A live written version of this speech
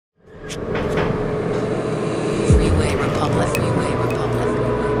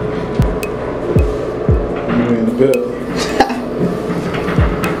building.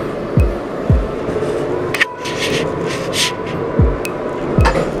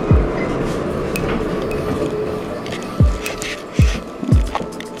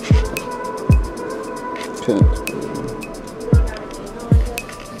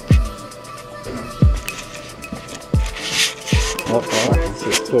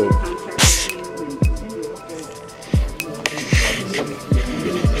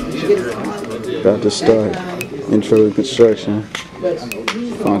 About to start intro to construction.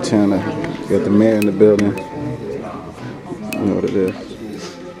 Fontana. Got the mayor in the building. You know what it is.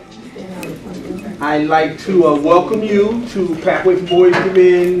 I'd like to welcome you to Pathway for Boys to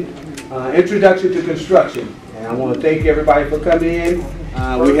Men Introduction to Construction. And I want to thank everybody for coming in.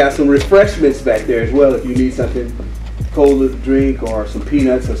 We have some refreshments back there as well if you need something cold to drink or some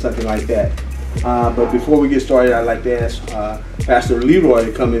peanuts or something like that. But before we get started, I'd like to ask Pastor Leroy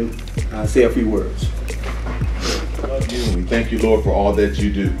to come and say a few words. Love you, and we thank you, Lord, for all that you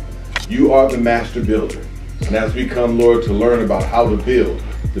do. You are the master builder. And as we come, Lord, to learn about how to build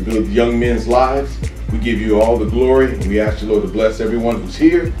young men's lives, we give you all the glory. And we ask you, Lord, to bless everyone who's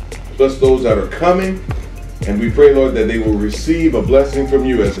here, bless those that are coming. And we pray, Lord, that they will receive a blessing from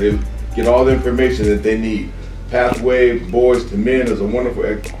you as they get all the information that they need. Pathway Boys to Men is a wonderful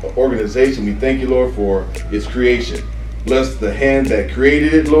organization. We thank you, Lord, for its creation. Bless the hand that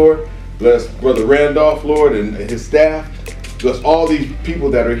created it, Lord. Bless Brother Randolph, Lord, and his staff. Bless all these people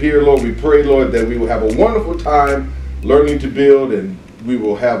that are here, Lord. We pray, Lord, that we will have a wonderful time learning to build, and we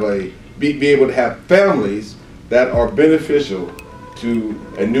will have be able to have families that are beneficial to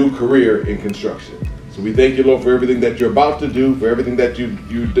a new career in construction. So we thank you, Lord, for everything that you're about to do, for everything that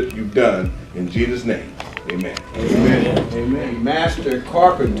you've done. In Jesus' name. Amen. Amen. Amen. Master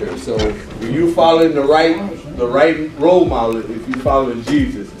Carpenter. So you following the right role model if you following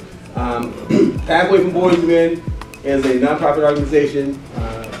Jesus. Pathway for Boys and Men is a nonprofit organization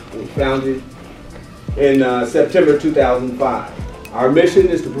founded in September 2005. Our mission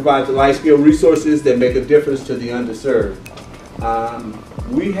is to provide the life-skilled resources that make a difference to the underserved.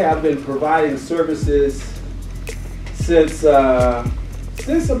 We have been providing services since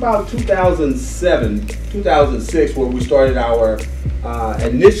about 2007, 2006, where we started our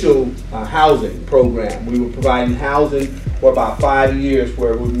initial housing program. We were providing housing for about 5 years,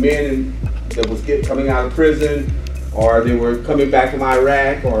 where with men that was coming out of prison, or they were coming back from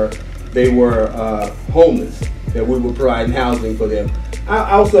Iraq, or they were homeless, that we were providing housing for them.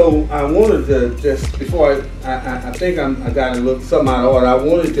 I wanted to, just before I think I got a little something out of order, I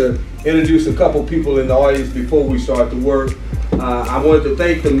wanted to introduce a couple people in the audience before we start the work. I wanted to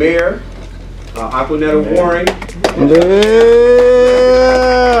thank the mayor, Aquanetta Warren. Yeah.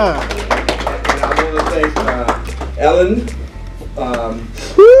 And I want to thank Ellen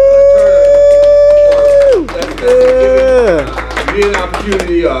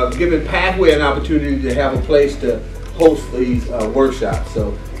giving Pathway an opportunity to have a place to host these workshops.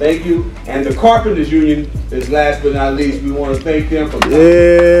 So thank you. And the Carpenters Union is last but not least. We want to thank them for coming.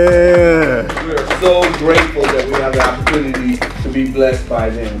 Yeah. We are so grateful that we have the opportunity to be blessed by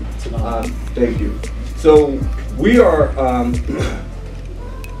them. Thank you. So we are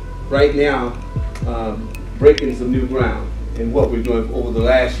right now breaking some new ground in what we're doing over the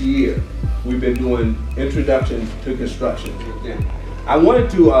last year. We've been doing introduction to construction. I wanted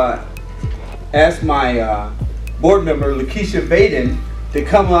to ask my board member, Lakeisha Baden, to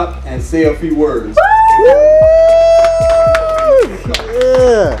come up and say a few words. Yeah.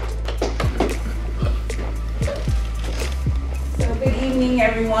 So good evening,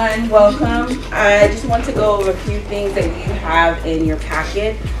 everyone. Welcome. I just want to go over a few things that you have in your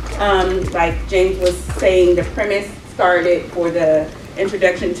packet. Like James was saying, the premise started for the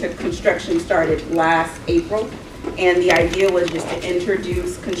introduction to construction started last April. And the idea was just to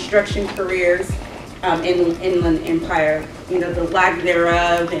introduce construction careers in the Inland Empire, you know, the lack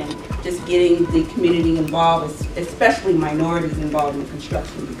thereof, and just getting the community involved, especially minorities involved in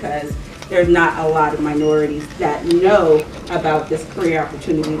construction, because there's not a lot of minorities that know about this career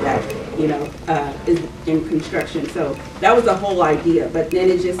opportunity that, you know, is in construction. So that was the whole idea, but then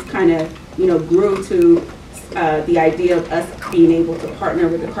it just kind of, you know, grew to the idea of us being able to partner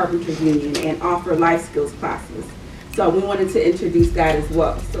with the Carpenters Union and offer life skills classes. So we wanted to introduce that as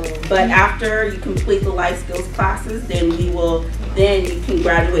well. So, but after you complete the life skills classes, then you can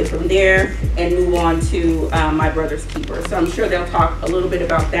graduate from there and move on to My Brother's Keeper. So I'm sure they'll talk a little bit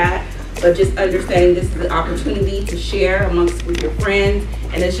about that, but just understanding this is an opportunity to share with your friends,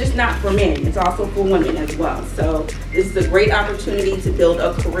 and it's just not for men, it's also for women as well. So this is a great opportunity to build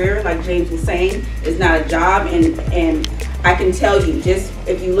a career, like James was saying. It's not a job, and I can tell you, just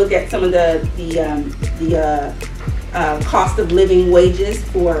if you look at some of the cost of living wages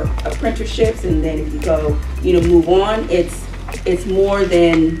for apprenticeships, and then if you go, move on, it's more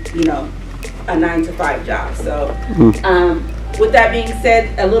than, a 9-to-5 job. So with that being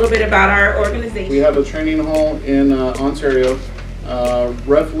said, a little bit about our organization. We have a training hall in Ontario,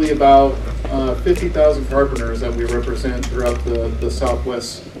 roughly about 50,000 carpenters that we represent throughout the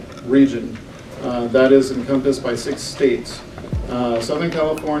Southwest region. That is encompassed by 6 states: Southern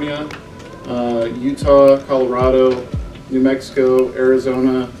California, Utah, Colorado, New Mexico,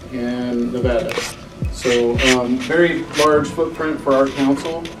 Arizona, and Nevada. So very large footprint for our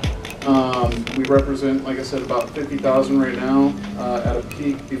council. We represent, like I said, about 50,000 right now. At a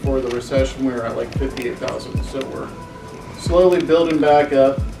peak before the recession, we were at like 58,000. So we're slowly building back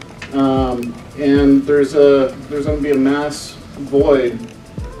up. And there's going to be a mass void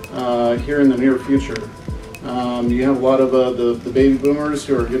here in the near future. You have a lot of the baby boomers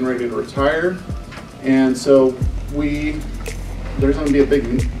who are getting ready to retire, and so there's going to be a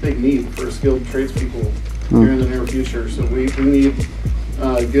big need for skilled tradespeople here in the near future. So we need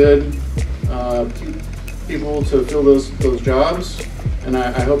good people to fill those jobs, and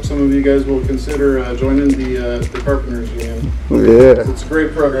I hope some of you guys will consider joining the Carpenters Union. Yeah, it's a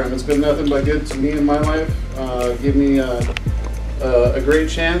great program. It's been nothing but good to me in my life. Give me a great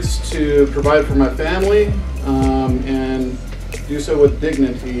chance to provide for my family and do so with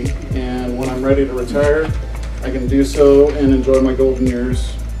dignity. And when I'm ready to retire, I can do so and enjoy my golden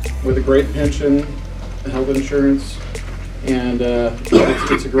years with a great pension, health insurance, and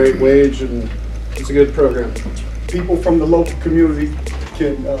it's a great wage, and it's a good program. People from the local community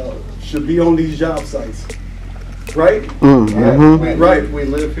should be on these job sites, right? Right. We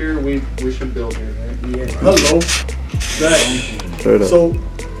live here. We should build here. Right? Yeah. Hello. Right. So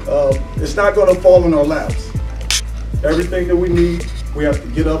it's not going to fall in our laps. Everything that we need, we have to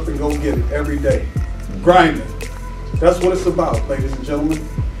get up and go get it every day. Grinding. That's what it's about, ladies and gentlemen.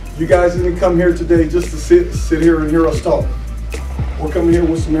 You guys didn't come here today just to sit here and hear us talk. We're coming here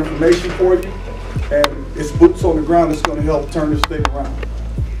with some information for you, and it's boots on the ground that's going to help turn this thing around.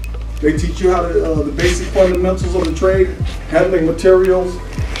 They teach you how to the basic fundamentals of the trade, handling materials,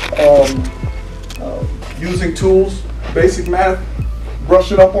 using tools, basic math,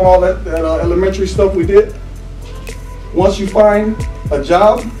 brushing up on all that elementary stuff we did. Once you find a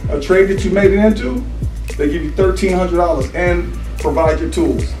job, a trade that you made it into, they give you $1,300 and provide your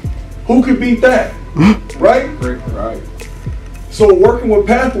tools. Who could beat that? Right? Right. So working with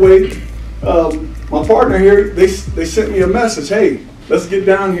Pathway, my partner here, they sent me a message. Hey, let's get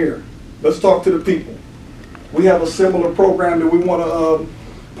down here. Let's talk to the people. We have a similar program that we want to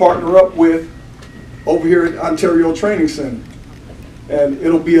partner up with over here at Ontario Training Center. And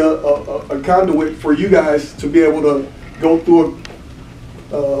it'll be a conduit for you guys to be able to go through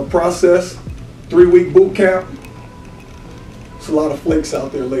a process, 3-week boot camp. It's a lot of flakes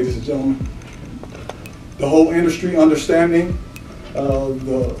out there, ladies and gentlemen. The whole industry understanding,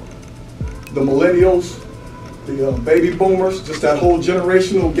 the millennials, the baby boomers, just that whole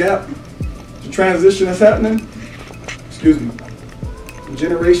generational gap, the transition that's happening. Excuse me,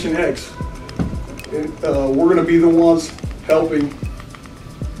 Generation X. We're going to be the ones helping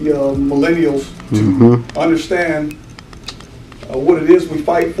the millennials to understand what it is we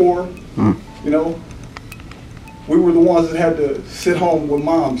fight for. You know, we were the ones that had to sit home with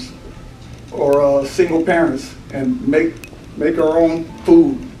moms or single parents and make our own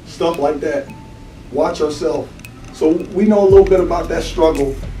food, stuff like that. Watch ourselves. So we know a little bit about that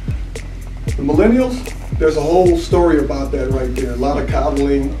struggle. The millennials, there's a whole story about that right there. A lot of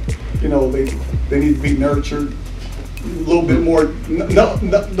coddling. You know, they need to be nurtured a little bit more. No,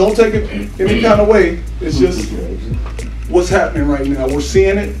 don't take it any kind of way. It's just what's happening right now. We're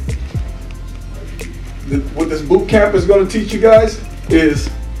seeing it. What this boot camp is going to teach you guys is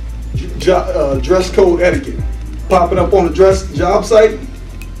dress code etiquette. Popping up on the job site,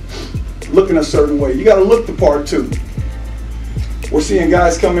 looking a certain way. You got to look the part too. We're seeing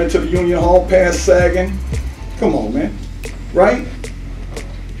guys come into the union hall, pants sagging. Come on, man. Right?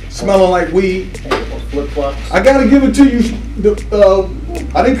 Smelling like weed. Flip-flops. I got to give it to you.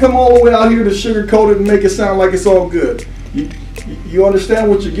 I didn't come all the way out here to sugarcoat it and make it sound like it's all good. You understand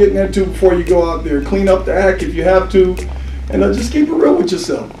what you're getting into before you go out there. Clean up the act if you have to, and just keep it real with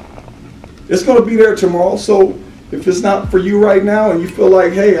yourself. It's going to be there tomorrow, so if it's not for you right now and you feel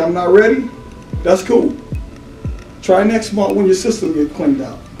like, hey, I'm not ready, that's cool. Try next month when your system gets cleaned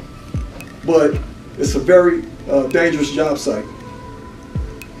out. But it's a very dangerous job site.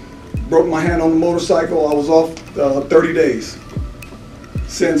 Broke my hand on the motorcycle. I was off 30 days.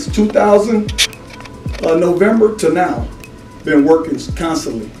 Since 2000 November to now, been working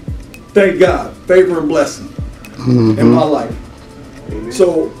constantly. Thank God, favor and blessing. in my life.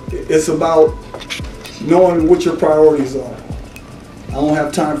 So it's about knowing what your priorities are. I don't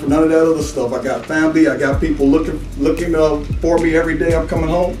have time for none of that other stuff. I got family. I got people looking for me every day I'm coming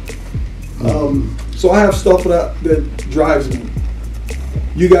home. So I have stuff that drives me.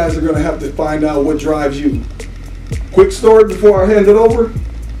 You guys are going to have to find out what drives you. Quick story before I hand it over.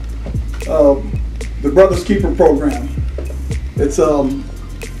 The Brothers Keeper program. It's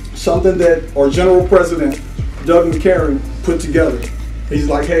something that our General President, Doug McCarran, put together. He's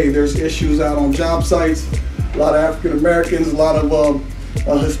like, hey, there's issues out on job sites, a lot of African Americans, a lot of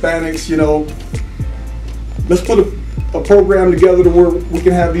Hispanics, you know. Let's put a program together to where we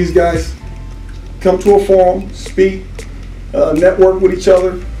can have these guys come to a forum, speak, network with each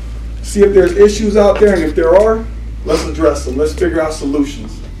other, see if there's issues out there, and if there are, let's address them. Let's figure out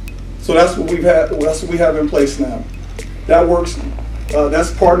solutions. So that's what that's what we have in place now. That works.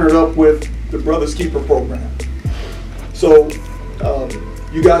 That's partnered up with the Brothers Keeper program. So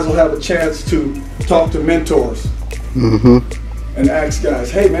you guys will have a chance to talk to mentors and ask guys,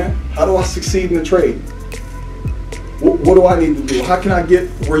 hey man, how do I succeed in the trade? What do I need to do? How can I get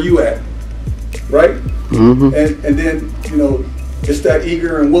where you at? Right? And then, you know, it's that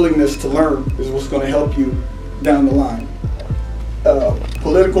eager and willingness to learn is what's going to help you down the line.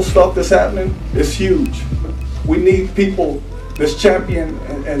 Political stuff that's happening is huge. We need people that's champion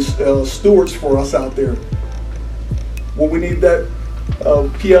and stewards for us out there. Well, we need that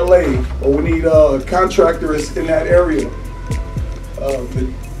PLA, or we need contractors in that area.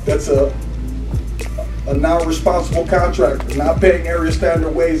 That's a non-responsible contractor, not paying area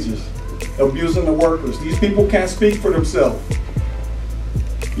standard wages, abusing the workers. These people can't speak for themselves.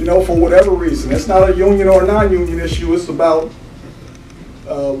 You know, for whatever reason. It's not a union or a non-union issue. It's about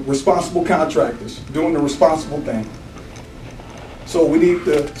responsible contractors doing the responsible thing. So we need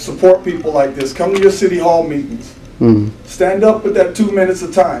to support people like this. Come to your city hall meetings. Stand up with that 2 minutes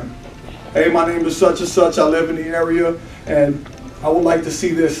of time. Hey, my name is such and such. I live in the area, and I would like to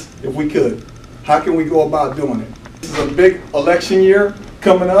see this if we could. How can we go about doing it? This is a big election year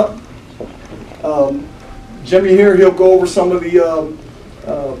coming up. Jimmy here, he'll go over some of the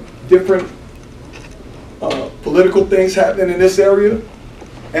different political things happening in this area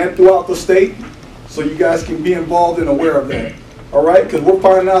and throughout the state, so you guys can be involved and aware of that. All right, because we're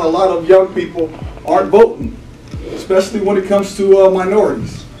finding out a lot of young people aren't voting, especially when it comes to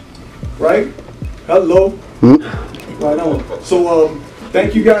minorities. Right? Hello. Right on. So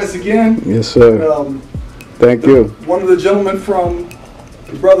thank you guys again. Yes, sir. Thank you. One of the gentlemen from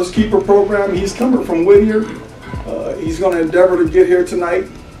the Brothers Keeper program, he's coming from Whittier. He's going to endeavor to get here tonight.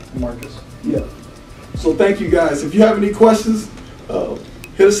 Marcus. Yeah. So thank you guys. If you have any questions,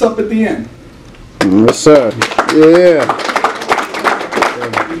 hit us up at the end. Yes, sir. Yeah.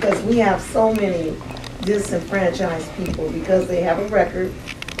 Because we have so many disenfranchised people because they have a record.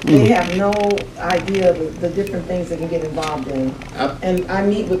 They have no idea the different things they can get involved in. And I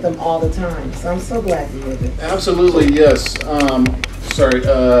meet with them all the time. So I'm so glad to hear this. Absolutely, yes. Sorry,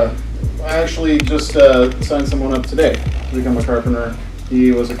 I actually just signed someone up today to become a carpenter.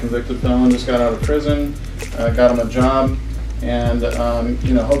 He was a convicted felon, just got out of prison, got him a job, and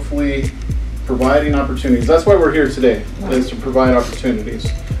you know, hopefully providing opportunities. That's why we're here today, is to provide opportunities.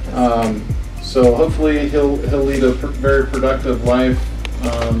 So hopefully he'll lead a very productive life,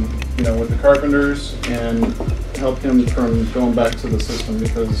 you know, with the Carpenters, and help him from going back to the system,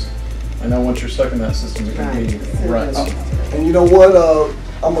 because I know once you're stuck in that system, it can be ruts. And you know what?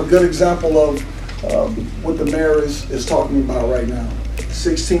 I'm a good example of what the mayor is talking about right now.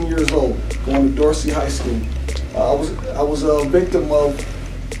 16 years old, going to Dorsey High School. I was a victim of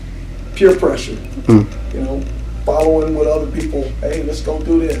peer pressure. You know, following with other people. Hey, let's go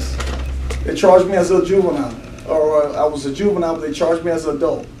do this. They charged me as a juvenile, or I was a juvenile, but they charged me as an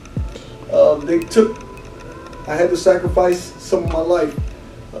adult. I had to sacrifice some of my life,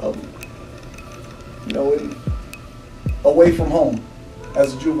 you know, away from home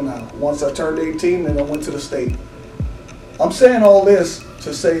as a juvenile. Once I turned 18, then I went to the state. I'm saying all this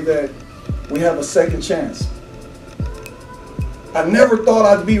to say that we have a second chance. I never thought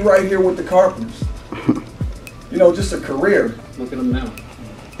I'd be right here with the Carpenters. You know, just a career. Look at them now.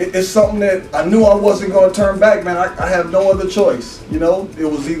 It's something that I knew I wasn't going to turn back, man. I have no other choice. You know, it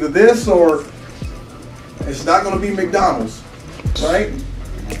was either this or it's not going to be McDonald's, right?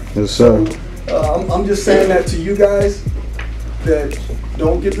 Yes, sir. So, I'm just saying that to you guys, that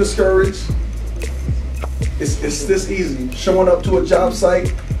don't get discouraged. It's this easy. Showing up to a job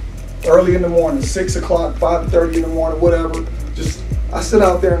site early in the morning, 6 o'clock, 5:30 in the morning, whatever. Just, I sit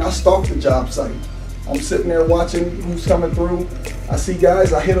out there and I stalk the job site. I'm sitting there watching who's coming through. I see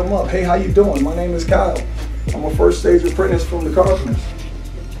guys, I hit them up. Hey, how you doing? My name is Kyle. I'm a first stage apprentice from the Carpenters.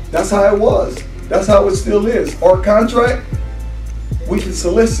 That's how it was. That's how it still is. Our contract, we can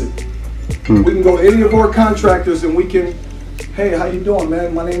solicit. We can go to any of our contractors and we can, hey, how you doing,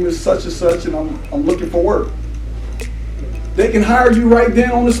 man? My name is such and such and I'm looking for work. They can hire you right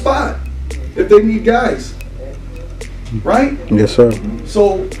then on the spot if they need guys. Right? Yes, sir.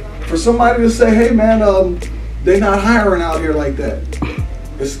 So for somebody to say, hey man, they're not hiring out here like that.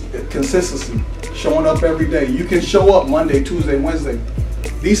 It's consistency, showing up every day. You can show up Monday, Tuesday, Wednesday.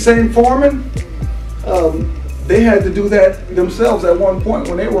 These same foremen, they had to do that themselves at one point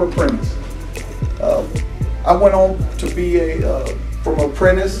when they were apprentices. I went on to be from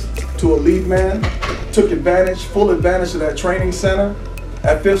apprentice to a lead man, took full advantage of that training center.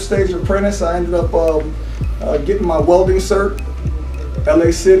 At 5th stage apprentice, I ended up getting my welding cert,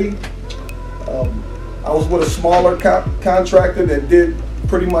 LA City. I was with a smaller contractor that did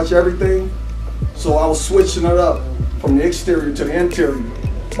pretty much everything. So I was switching it up from the exterior to the interior.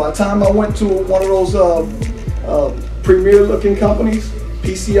 By the time I went to one of those premier looking companies,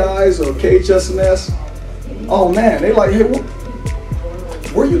 PCIs or KHS&S, oh man, they like, hey,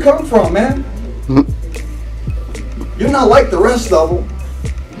 where you come from, man? You're not like the rest of them.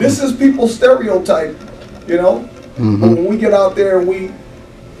 This is people's stereotype, you know? But when we get out there and we,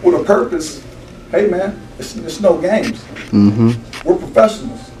 with a purpose, hey man, it's no games. We're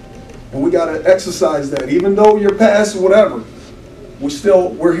professionals. And we gotta exercise that. Even though you're past whatever,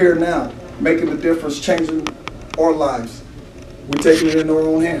 we're here now, making a difference, changing our lives. We're taking it into our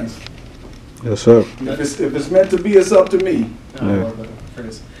own hands. Yes, sir. If it's meant to be, it's up to me. I love that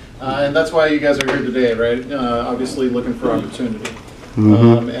phrase. And that's why you guys are here today, right? Obviously looking for opportunity.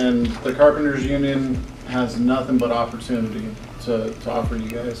 And the Carpenters Union has nothing but opportunity to offer you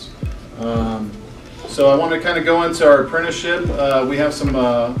guys. So I want to kind of go into our apprenticeship. We have some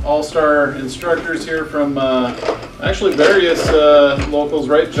all-star instructors here from actually various locals,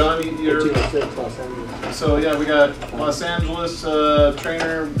 right, Johnny? So yeah, we got Los Angeles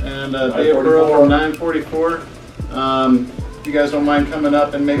trainer and Dave Pearl from 944. If you guys don't mind coming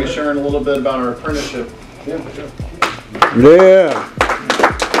up and maybe sharing a little bit about our apprenticeship. Yeah, for sure. Yeah.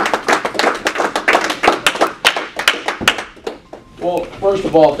 Well, first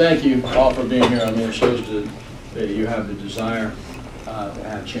of all, thank you all for being here. I mean, it shows that you have the desire to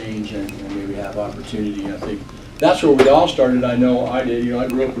have change and maybe have opportunity. I think that's where we all started. I know I did. You know, I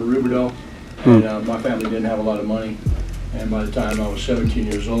grew up in Rubidoux, and my family didn't have a lot of money. And by the time I was 17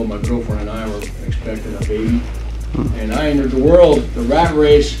 years old, my girlfriend and I were expecting a baby. And I entered the world, the rat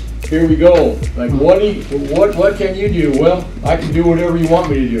race. Here we go. Like, what can you do? Well, I can do whatever you want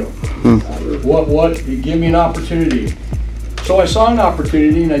me to do. You give me an opportunity. So I saw an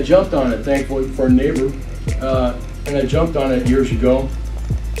opportunity and I jumped on it, thankfully for a neighbor. And I jumped on it years ago.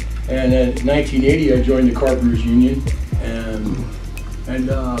 And in 1980, I joined the Carpenters Union, and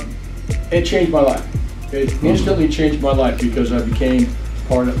it changed my life. It instantly changed my life because I became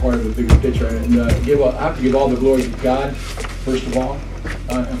part of the bigger picture. And I have to give all the glory to God, first of all,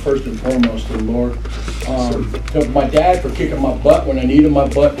 and first and foremost to the Lord. To my dad for kicking my butt when I needed my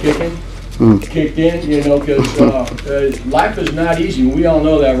butt kicking. Kicked in, you know, because life is not easy. We all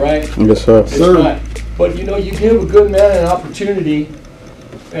know that, right? Yes, sir. It's not. But you know, you give a good man an opportunity,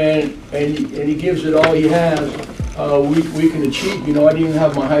 and he gives it all he has. We can achieve. You know, I didn't even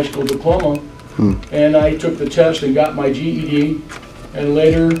have my high school diploma, and I took the test and got my GED. And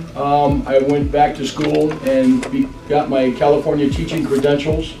later, I went back to school and got my California teaching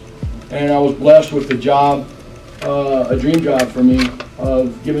credentials, and I was blessed with the job, a dream job for me,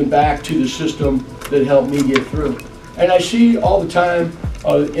 of giving back to the system that helped me get through. And I see all the time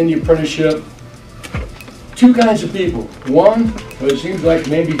in the apprenticeship, two kinds of people. One, well, it seems like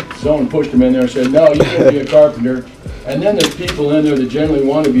maybe someone pushed them in there and said, no, you can't be a carpenter. And then there's people in there that generally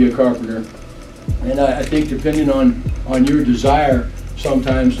want to be a carpenter. And I think depending on your desire,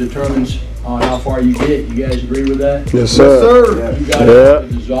 sometimes determines on how far you get. You guys agree with that? Yes, sir. Yes, sir. You got to have a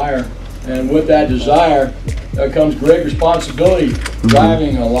desire. And with that desire, comes great responsibility.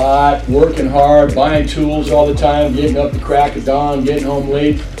 Driving a lot, working hard, buying tools all the time, getting up the crack of dawn, getting home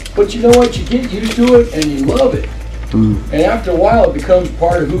late. But you know what? You get used to it and you love it. And after a while, it becomes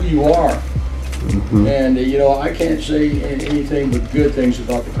part of who you are. And you know, I can't say anything but good things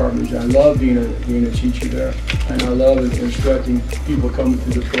about the Carpenters. I love being a teacher there, and I love instructing people coming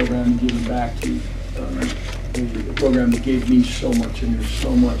through the program and giving back to the program that gave me so much, and there's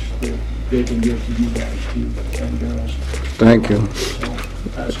so much that they can give to you guys too, and girls. Thank you. So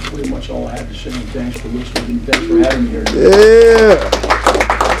that's pretty much all I have to say, and thanks for listening, and thanks for having me here. Yeah.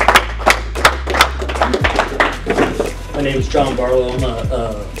 My name is John Barlow. I'm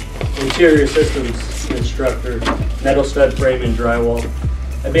a interior systems foundation instructor, metal stud frame and drywall.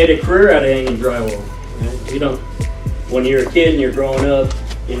 I made a career out of hanging drywall. Right? You know, when you're a kid and you're growing up,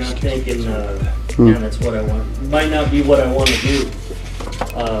 you're not thinking, yeah, that's what I want. It might not be what I want to do.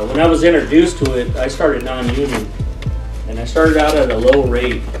 When I was introduced to it, I started non-union. And I started out at a low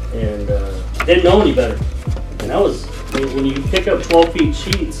rate and didn't know any better. And I was, when you pick up 12 feet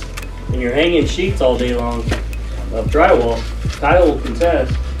sheets and you're hanging sheets all day long of drywall, Kyle will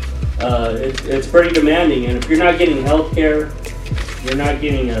contest, it's pretty demanding. And if you're not getting health care, you're not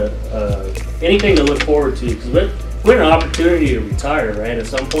getting anything to look forward to. Because we had an opportunity to retire, right, at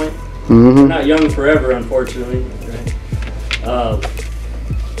some point. We're not young forever, unfortunately. Right?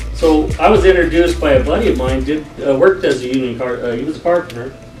 So I was introduced by a buddy of mine, worked as a union he was a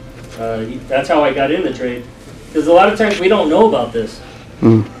carpenter. That's how I got in the trade. Because a lot of times we don't know about this.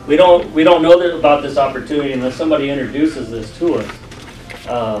 We don't know about this opportunity unless somebody introduces this to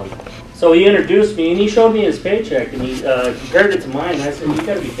us. So he introduced me and he showed me his paycheck and he compared it to mine. And I said, "You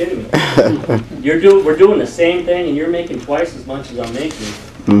got to be kidding me! We're doing the same thing and you're making twice as much as I'm making,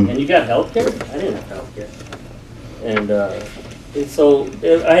 and you got health care? I didn't have health care." And so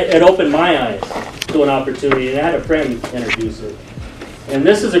it opened my eyes to an opportunity, and I had a friend introduce it. And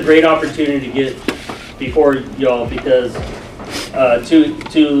this is a great opportunity to get before y'all because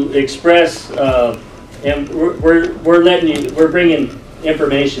to express, and we're bringing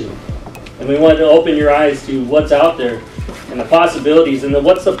information, and we want to open your eyes to what's out there and the possibilities, and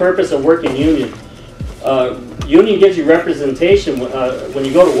what's the purpose of working union. Union gives you representation when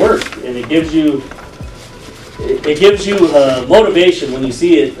you go to work, and it gives you motivation when you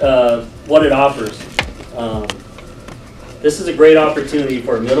see it, what it offers. This is a great opportunity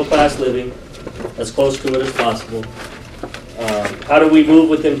for middle class living, as close to it as possible. How do we move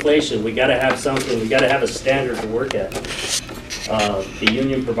with inflation? We got to have something. We got to have a standard to work at. The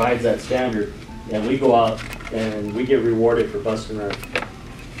union provides that standard, and we go out and we get rewarded for busting our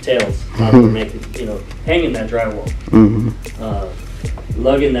tails, making, hanging that drywall,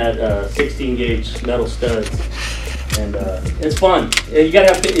 lugging that 16 gauge metal studs, and it's fun. You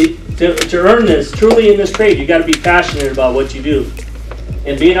got to earn this truly in this trade. You got to be passionate about what you do,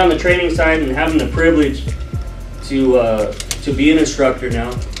 and being on the training side and having the privilege to be an instructor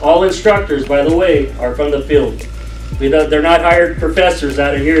now. All instructors, by the way, are from the field. They're not hired professors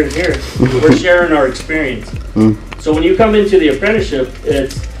out of here and here. We're sharing our experience. So when you come into the apprenticeship,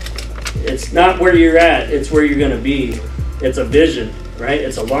 it's not where you're at, it's where you're going to be. It's a vision, right?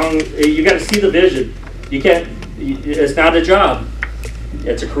 It's a long, you got to see the vision. You can't, it's not a job,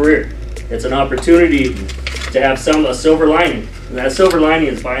 it's a career. It's an opportunity to have a silver lining. And that silver lining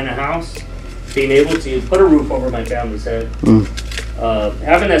is buying a house, being able to put a roof over my family's head,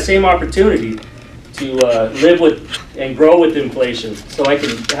 having that same opportunity to live with and grow with inflation so I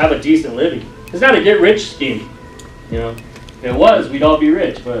can have a decent living. It's not a get-rich scheme, If it was, we'd all be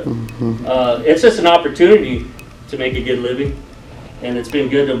rich, but it's just an opportunity to make a good living, and it's been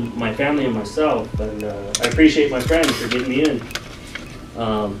good to my family and myself, and I appreciate my friends for getting me in.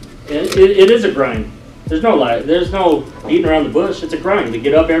 And it is a grind. There's no lie. There's no beating around the bush. It's a grind. We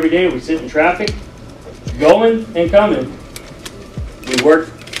get up every day. We sit in traffic, going and coming. We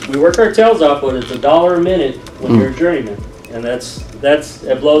work our tails off, but it's $1 a minute when you're a journeyman, and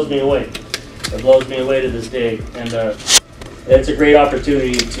it blows me away. It blows me away to this day, and it's a great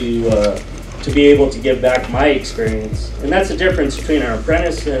opportunity to be able to give back my experience, and that's the difference between our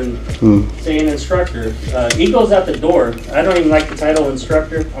apprentice and say an instructor. He goes out the door. I don't even like the title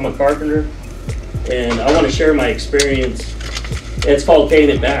instructor. I'm a carpenter, and I want to share my experience. It's called paying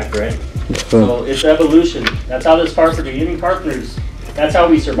it back, right? So it's evolution. That's how this union carpenters. That's how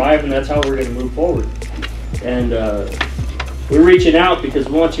we survive, and that's how we're going to move forward. And we're reaching out because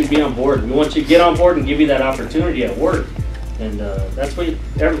we want you to be on board. We want you to get on board and give you that opportunity at work. And that's what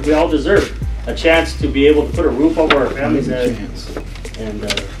we all deserve, a chance to be able to put a roof over our family's head. And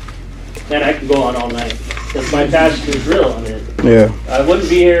man, I can go on all night because my passion is real on it. Yeah. I wouldn't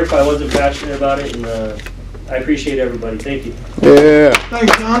be here if I wasn't passionate about it, and I appreciate everybody. Thank you. Yeah.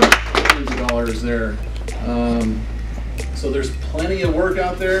 Thanks, Tom. $100 there. So there's plenty of work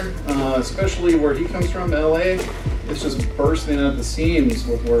out there, especially where he comes from, LA. It's just bursting at the seams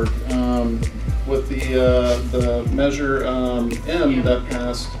with work. With the Measure M that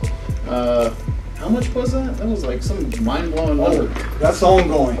passed, how much was that? That was like some mind-blowing number. That's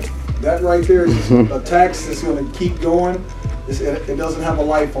ongoing. That right there is a tax that's going to keep going. It doesn't have a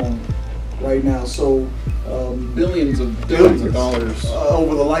life on it right now. So billions of dollars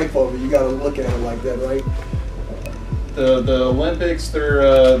over the life of it. You got to look at it like that, right? The Olympics, they're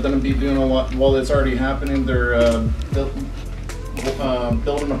going to be doing a lot. Well, it's already happening. They're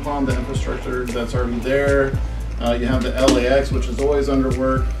building upon the infrastructure that's already there. You have the LAX, which is always under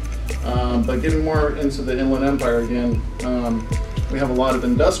work. But getting more into the Inland Empire again, we have a lot of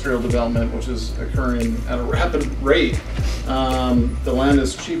industrial development, which is occurring at a rapid rate. The land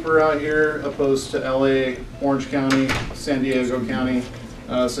is cheaper out here opposed to LA, Orange County, San Diego County.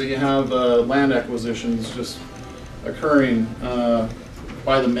 So you have land acquisitions just occurring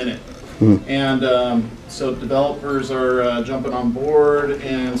by the minute. And so developers are jumping on board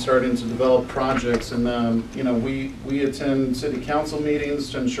and starting to develop projects. And you know, we attend city council meetings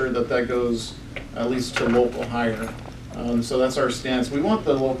to ensure that that goes at least to local hire. So that's our stance. We want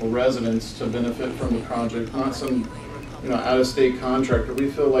the local residents to benefit from the project, not some, you know, out-of-state contractor. We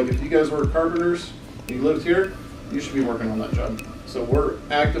feel like if you guys were carpenters, you lived here, you should be working on that job. So we're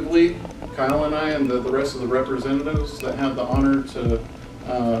actively, Kyle and I and the rest of the representatives that have the honor to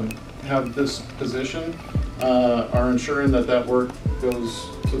have this position are ensuring that that work goes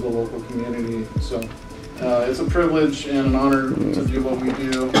to the local community. So it's a privilege and an honor to do what we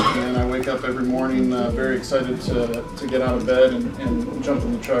do, and I wake up every morning very excited to get out of bed and jump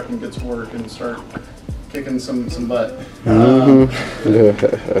in the truck and get to work and start kicking some butt.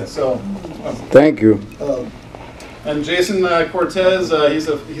 So thank you. And Jason Cortez, he's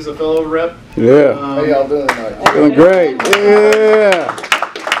a fellow rep. Yeah. How y'all doing tonight? Doing great. Yeah.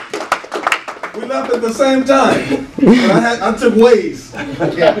 We left at the same time. I took ways.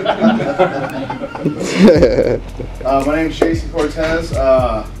 My name is Jason Cortez.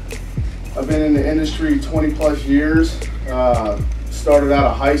 I've been in the industry 20 plus years. Started out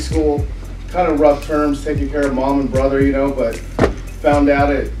of high school, kind of rough terms, taking care of mom and brother, you know, but found out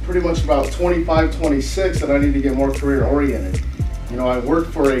at pretty much about 25, 26 that I need to get more career oriented. You know, I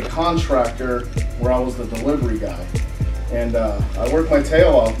worked for a contractor where I was the delivery guy. And I worked my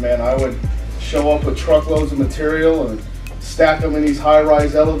tail off, man. I would show up with truckloads of material and stack them in these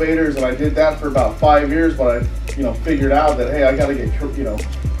high-rise elevators, and I did that for about 5 years, but I, you know, figured out that, hey, I gotta get, you know,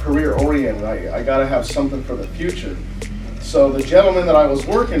 career oriented. I gotta have something for the future. So the gentleman that I was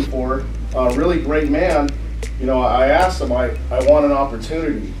working for, a really great man, you know, I asked him, I want an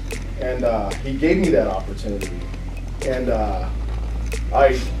opportunity, and he gave me that opportunity. And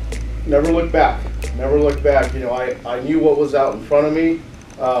I never looked back, you know, I knew what was out in front of me.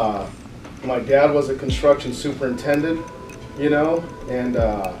 My dad was a construction superintendent, you know, and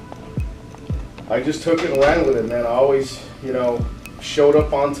I just took it and ran with it, man. I always, you know, showed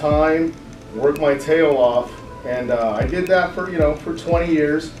up on time, worked my tail off, and I did that for, you know, for 20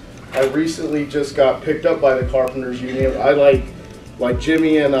 years. I recently just got picked up by the Carpenters Union. I like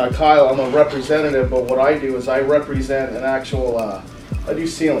Jimmy and Kyle, I'm a representative, but what I do is I represent an actual, I do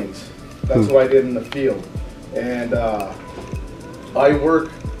ceilings. That's what I did in the field. And I work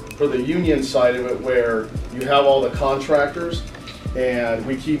for the union side of it, where you have all the contractors, and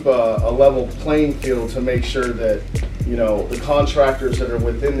we keep a level playing field to make sure that, you know, the contractors that are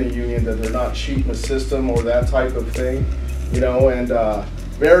within the union, that they're not cheating the system or that type of thing, you know. And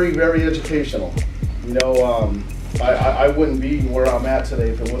very, very educational. You know, I wouldn't be where I'm at today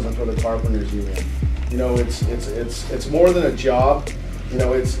if it wasn't for the Carpenters Union. You know, it's more than a job. You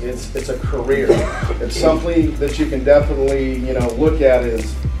know, it's a career. It's something that you can definitely, you know, look at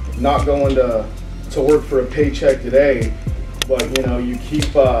as not going to work for a paycheck today, but, you know, you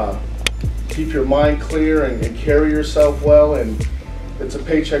keep your mind clear and carry yourself well, and it's a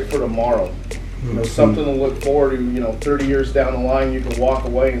paycheck for tomorrow. You know, something to look forward to. You know, 30 years down the line, you can walk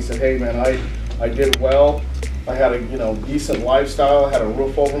away and say, hey man, I did well. I had a, you know, decent lifestyle. I had a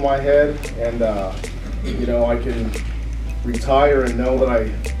roof over my head, and you know, I can retire and know that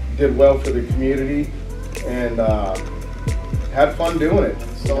I did well for the community and had fun doing it.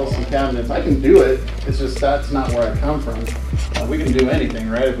 Sell some cabinets. I can do it. It's just that's not where I come from. We can do anything,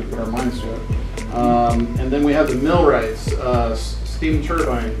 right, if we put our minds to it. And then we have the millwrights, steam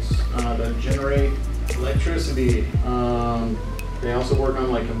turbines that generate electricity. They also work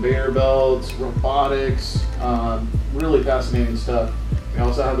on like conveyor belts, robotics, really fascinating stuff. We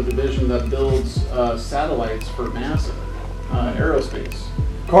also have a division that builds satellites for NASA, aerospace.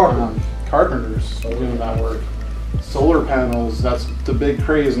 Carpenters doing that work. Solar panels, that's the big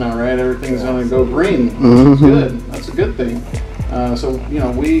craze now, right? Everything's gonna go green. That's good. That's a good thing. So, you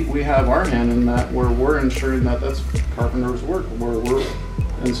know, we have our hand in that, where we're ensuring that that's Carpenters' work, where we're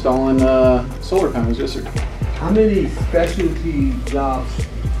installing solar panels. Yes, sir. How many specialty jobs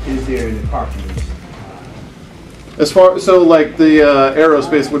is there in the Carpenters? As far, so like the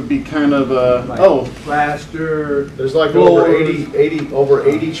aerospace would be kind of plaster. There's like floors, over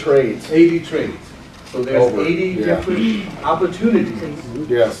 80 trades. 80 trades. So there's 80 different opportunities.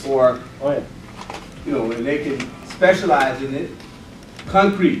 Yes. For, you know, where they can specialize in it.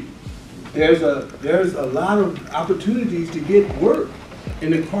 Concrete. There's a lot of opportunities to get work in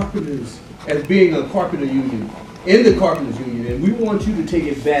the carpenters, as being a carpenter union, in the carpenters union, and we want you to take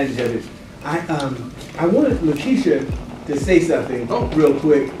advantage of it. I wanted Lakeisha to say something real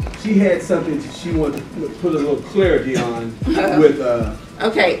quick. She had something she wanted to put a little clarity on with.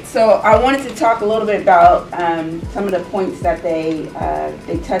 Okay, so I wanted to talk a little bit about some of the points that they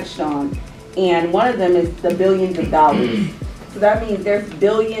touched on, and one of them is the billions of dollars. So that means there's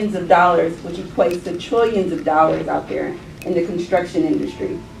billions of dollars, which equates to trillions of dollars out there in the construction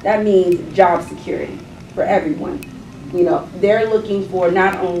industry. That means job security for everyone. You know, they're looking for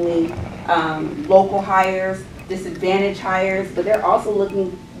not only local hires, disadvantaged hires, but they're also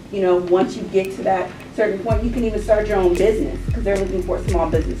looking, you know, once you get to that certain point, you can even start your own business because they're looking for small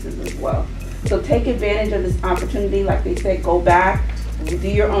businesses as well. So take advantage of this opportunity. Like they said, go back, do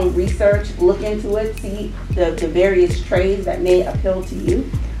your own research, look into it, see the various trades that may appeal to you.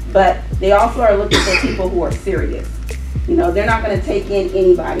 But they also are looking for people who are serious. You know, they're not going to take in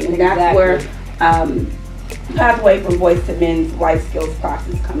anybody, and that's where Pathway from Boys to Men's life skills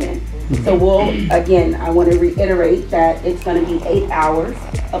classes come in. So again, I want to reiterate that it's going to be 8 hours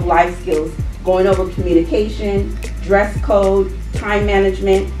of life skills, going over communication, dress code, time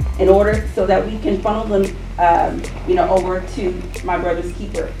management, in order so that we can funnel them, you know, over to my brother's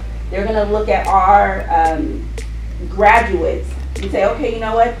keeper. They're going to look at our graduates and say, okay, you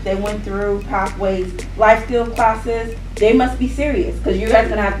know what? They went through Pathway's life skill classes. They must be serious, because you guys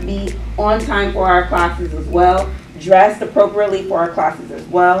are going to have to be on time for our classes as well, dressed appropriately for our classes as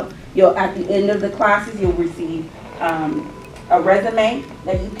well. At the end of the classes, you'll receive a resume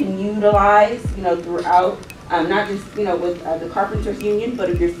that you can utilize, you know, throughout, not just, you know, with the Carpenters Union, but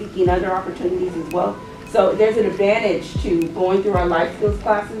if you're seeking other opportunities as well. So there's an advantage to going through our life skills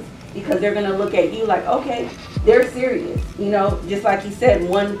classes, because they're going to look at you like, okay, they're serious. You know, just like he said,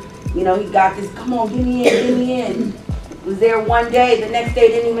 one, you know, he got this, come on, give me in, give me in. Was there one day, the next day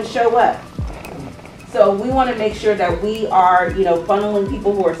didn't even show up. So we want to make sure that we are, you know, funneling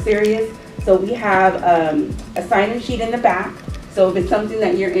people who are serious. So we have a sign-in sheet in the back. So if it's something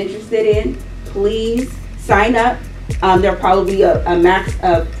that you're interested in, please sign up. There'll probably be a max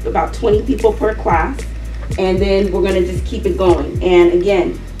of about 20 people per class. And then we're going to just keep it going. And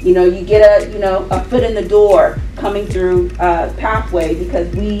again, you know, you get a foot in the door coming through Pathway, because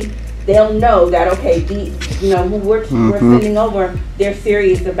they'll know that, okay, you know, who we're sending over, they're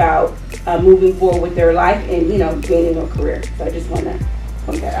serious about moving forward with their life and, you know, gaining a career. So I just want to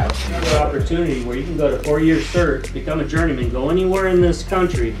point that out. Another opportunity where you can go to 4-year cert, become a journeyman, go anywhere in this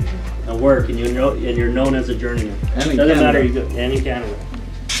country and work, and you're known as a journeyman. Doesn't matter, you go, and in Canada.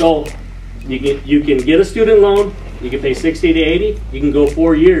 So you can get a student loan. You can pay 60 to 80. You can go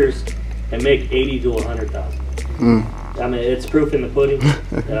 4 years and make 80 to 100,000. I mean, it's proof in the pudding.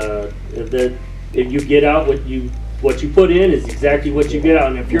 If you get out what you put in is exactly what you get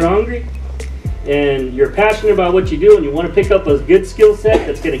out. And if you're hungry and you're passionate about what you do and you want to pick up a good skill set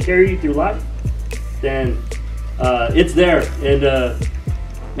that's going to carry you through life, then it's there. And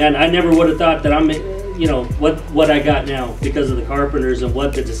man, I never would have thought that I'm, you know, what I got now because of the Carpenters and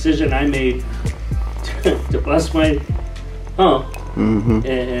what the decision I made to bust my hump.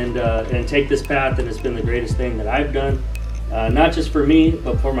 And take this path, and it's been the greatest thing that I've done, not just for me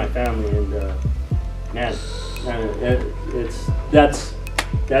but for my family. And man, that's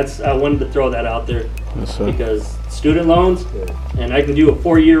I wanted to throw that out there, because student loans, and I can do a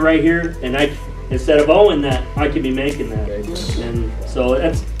 4-year right here, and instead of owing that, I could be making that. And so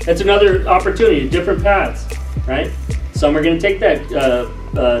that's another opportunity, different paths, right? Some are going to take that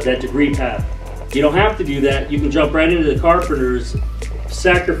degree path. You don't have to do that. You can jump right into the Carpenters,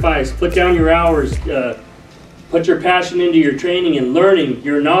 sacrifice, put down your hours, put your passion into your training and learning.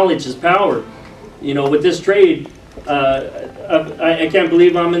 Your knowledge is power. You know, with this trade, I can't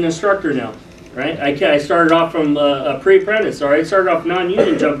believe I'm an instructor now, right? I started off from a pre-apprentice, or I started off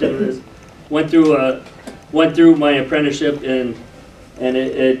non-union, jumped into this, went through my apprenticeship, and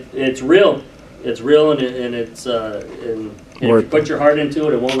it's real. It's real, and it's if you put your heart into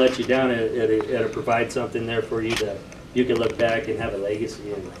it, it won't let you down. It'll provide something there for you that you can look back and have a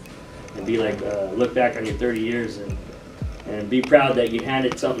legacy, and be like, look back on your 30 years and be proud that you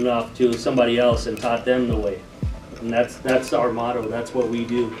handed something off to somebody else and taught them the way. And that's our motto. That's what we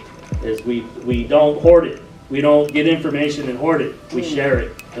do, is we don't hoard it. We don't get information and hoard it. We share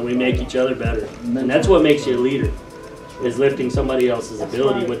it, and we make each other better. And that's what makes you a leader, is lifting somebody else's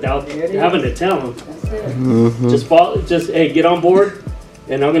ability without having to tell them. Just hey, get on board,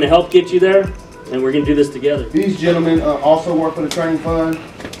 and I'm going to help get you there, and we're going to do this together. These gentlemen also work for the training fund.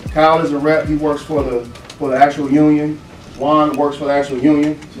 Kyle is a rep. He works for the for the actual union. Juan works for the actual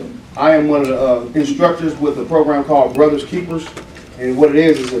union. I am one of the instructors with a program called Brothers Keepers. And what it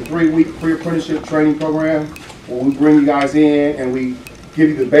is a 3-week pre-apprenticeship training program where we bring you guys in and we give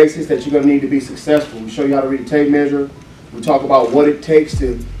you the basics that you're going to need to be successful. We show you how to read a tape measure. We talk about what it takes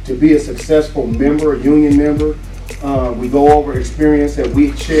to be a successful member, a union member. We go over experience that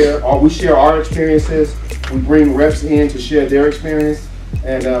we share our experiences. We bring reps in to share their experience.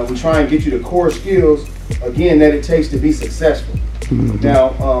 And we try and get you the core skills, again, that it takes to be successful. Now,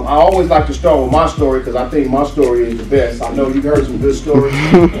 I always like to start with my story because I think my story is the best. I know you've heard some good stories.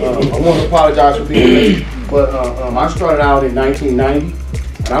 I want to apologize for being late, but I started out in 1990,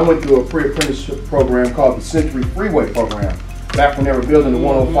 and I went through a pre-apprenticeship program called the Century Freeway Program, back when they were building the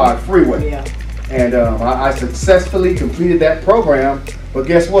 105 freeway. And I successfully completed that program, but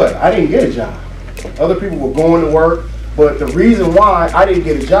guess what? I didn't get a job. Other people were going to work, but the reason why I didn't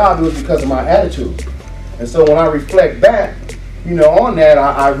get a job was because of my attitude. And so when I reflect back, you know, on that,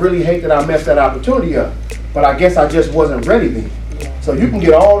 I really hate that I messed that opportunity up. But I guess I just wasn't ready then. So you can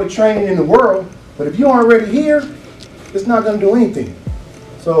get all the training in the world, but if you aren't ready here, it's not going to do anything.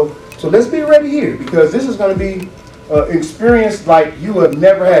 So let's be ready here, because this is going to be experience like you have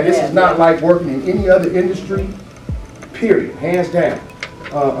never had. This is not like working in any other industry, period, hands down.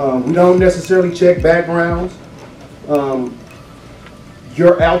 We don't necessarily check backgrounds.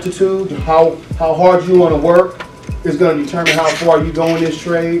 Your altitude, how hard you want to work, is going to determine how far you go in this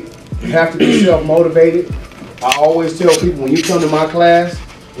trade. You have to be self-motivated. I always tell people, when you come to my class,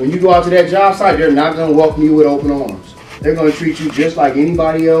 when you go out to that job site, they're not going to welcome you with open arms. They're going to treat you just like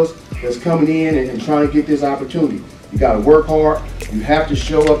anybody else that's coming in and trying to get this opportunity. You got to work hard. You have to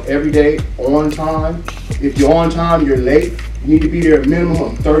show up every day on time. If you're on time, you're late. You need to be there a minimum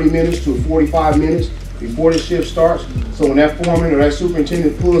of 30 minutes to 45 minutes before the shift starts. So when that foreman or that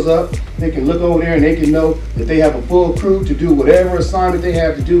superintendent pulls up, they can look over there and they can know that they have a full crew to do whatever assignment they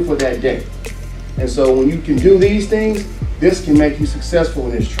have to do for that day. And so when you can do these things, this can make you successful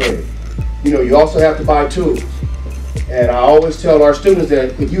in this trade. You know, you also have to buy tools. And I always tell our students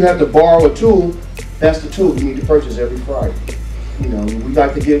that if you have to borrow a tool, that's the tool you need to purchase every Friday. You know, we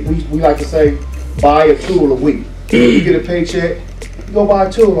like to say, buy a tool a week. You get a paycheck, you go buy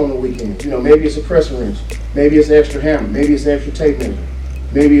a tool on the weekend. You know, maybe it's a pressing wrench, maybe it's an extra hammer, maybe it's an extra tape measure,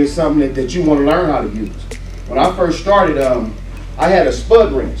 maybe it's something that you want to learn how to use. When I first started, I had a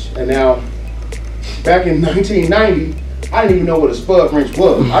spud wrench, and now back in 1990, I didn't even know what a spud wrench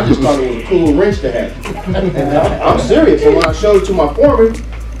was. I just thought it was a cool wrench to have. And I'm serious. And when I showed it to my foreman,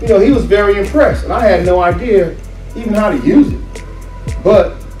 you know, he was very impressed, and I had no idea even how to use it.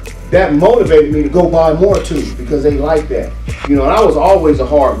 But that motivated me to go buy more tools because they like that. You know, and I was always a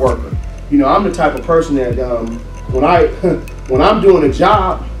hard worker. You know, I'm the type of person that when I'm doing a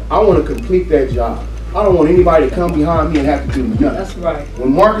job, I want to complete that job. I don't want anybody to come behind me and have to do nothing. That's right.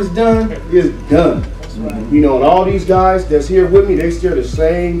 When work is done, it's done. That's right. You know, and all these guys that's here with me, they share the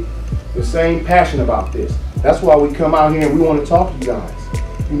same passion about this. That's why we come out here and we want to talk to you guys.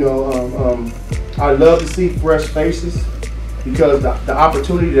 You know, I love to see fresh faces because the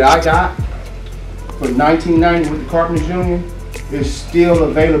opportunity that I got for 1990 with the Carpenters Union is still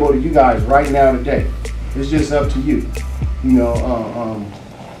available to you guys right now today. It's just up to you. You know,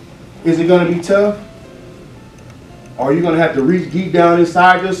 is it going to be tough? Are you going to have to reach deep down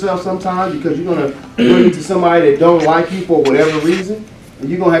inside yourself sometimes because you're going to run into somebody that don't like you for whatever reason, and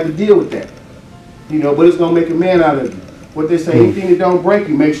you're going to have to deal with that. You know, but it's going to make a man out of you. What they say, anything that don't break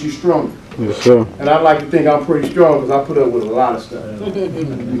you makes you stronger. Yes, sir. And I like to think I'm pretty strong because I put up with a lot of stuff.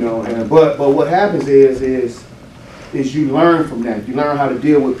 You know, but what happens is you learn from that. You learn how to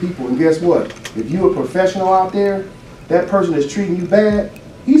deal with people. And guess what? If you're a professional out there, that person that's treating you bad,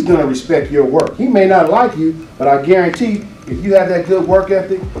 he's going to respect your work. He may not like you, but I guarantee if you have that good work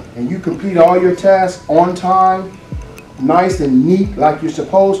ethic and you complete all your tasks on time, nice and neat like you're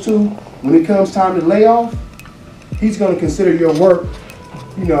supposed to, when it comes time to lay off, he's going to consider your work.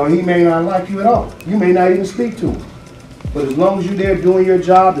 You know, he may not like you at all. You may not even speak to him. But as long as you're there doing your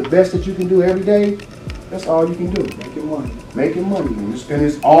job the best that you can do every day, that's all you can do. Making money. Making money. And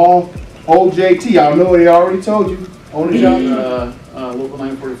it's all OJT. I know they already told you on the job. Local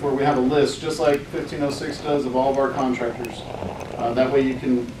 944, we have a list, just like 1506 does, of all of our contractors. That way you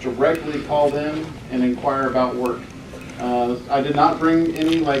can directly call them and inquire about work. I did not bring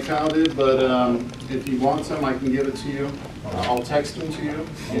any like Kyle did, but if you want some, I can give it to you. I'll text them to you,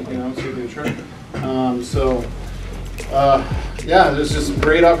 you know, so you can check. Yeah, there's just a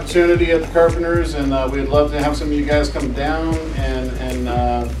great opportunity at the Carpenters, and we'd love to have some of you guys come down and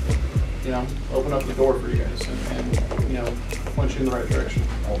you know, open up the door for you guys and you know, point you in the right direction.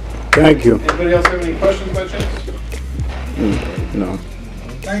 Thank you. Anybody else have any questions by chance? No.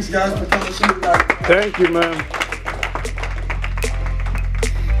 Thanks, guys, for coming to see me tonight. Thank you, man.